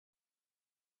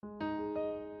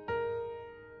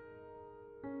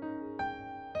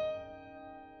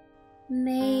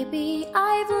Maybe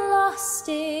I've lost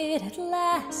it at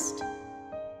last.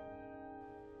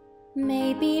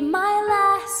 Maybe my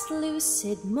last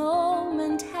lucid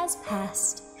moment has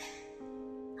passed.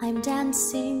 I'm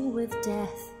dancing with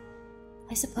death,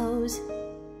 I suppose.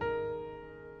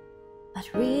 But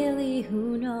really,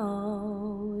 who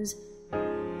knows?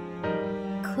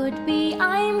 Could be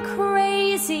I'm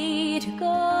crazy to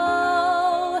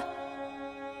go.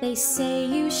 They say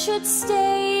you should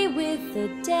stay with the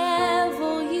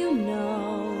devil you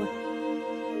know.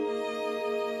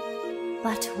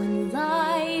 But when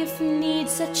life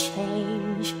needs a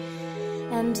change,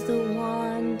 and the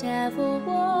one devil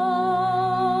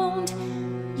won't,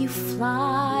 you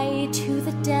fly to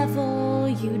the devil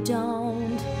you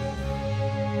don't.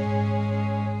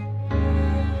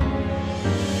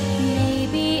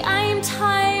 Maybe I'm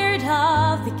tired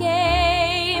of the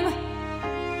game,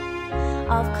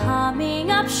 of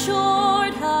coming up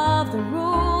short of the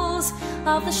rules,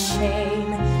 of the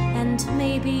shame, and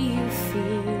maybe you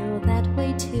feel that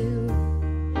way too.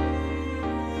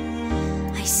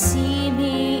 I see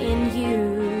me in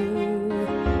you,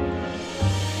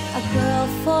 a girl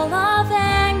full of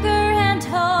anger and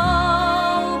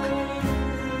hope,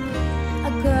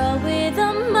 a girl with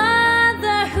a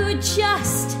mother who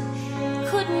just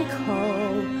couldn't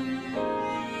cope,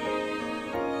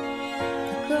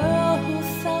 a girl who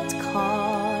felt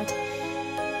caught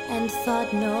and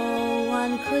thought no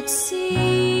one could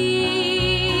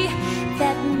see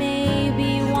that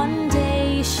maybe one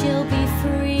day she'll be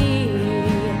free.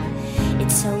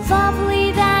 It's so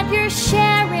lovely that you're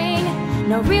sharing.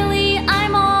 No, really,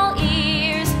 I'm all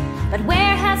ears. But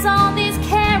where has all this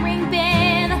caring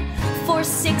been for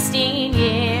 16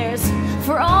 years?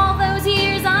 For all those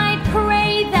years I'd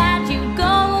pray that you'd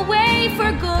go away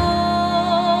for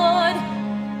good.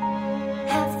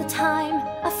 Half the time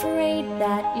afraid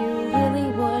that you really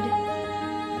would.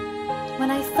 When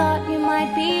I thought you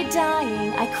might be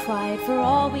dying, I cried for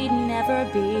all we'd never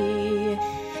be.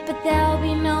 But there'll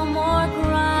be no more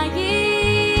crying,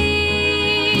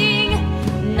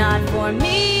 not for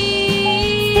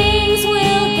me. Things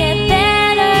will get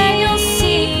better, you'll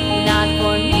see. Not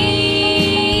for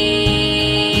me,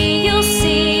 you'll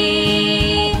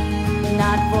see.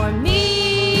 Not for me,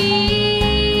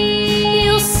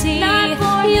 you'll see. Not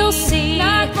for you'll see.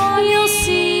 Not for you'll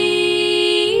see.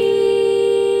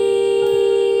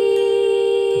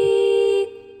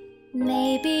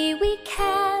 Maybe we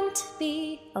can't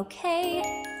be okay,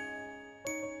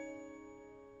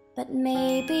 but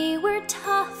maybe we're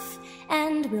tough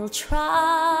and we'll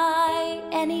try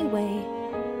anyway.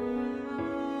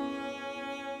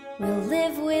 We'll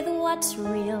live with what's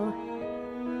real,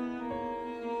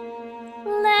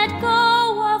 let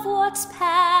go of what's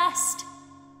past,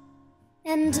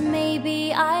 and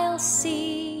maybe I'll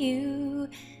see you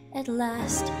at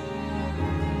last.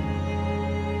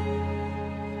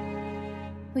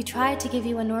 We tried to give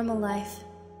you a normal life.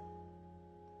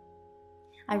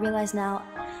 I realize now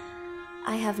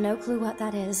I have no clue what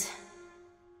that is.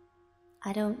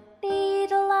 I don't need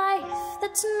a life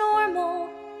that's normal.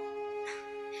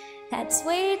 That's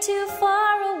way too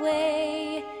far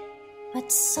away.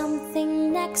 But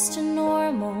something next to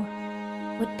normal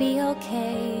would be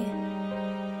okay.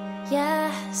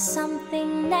 Yeah,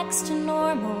 something next to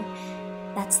normal.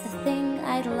 That's the thing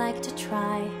I'd like to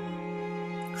try.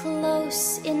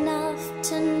 Close enough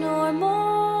to normal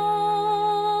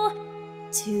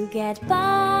to get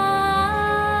by.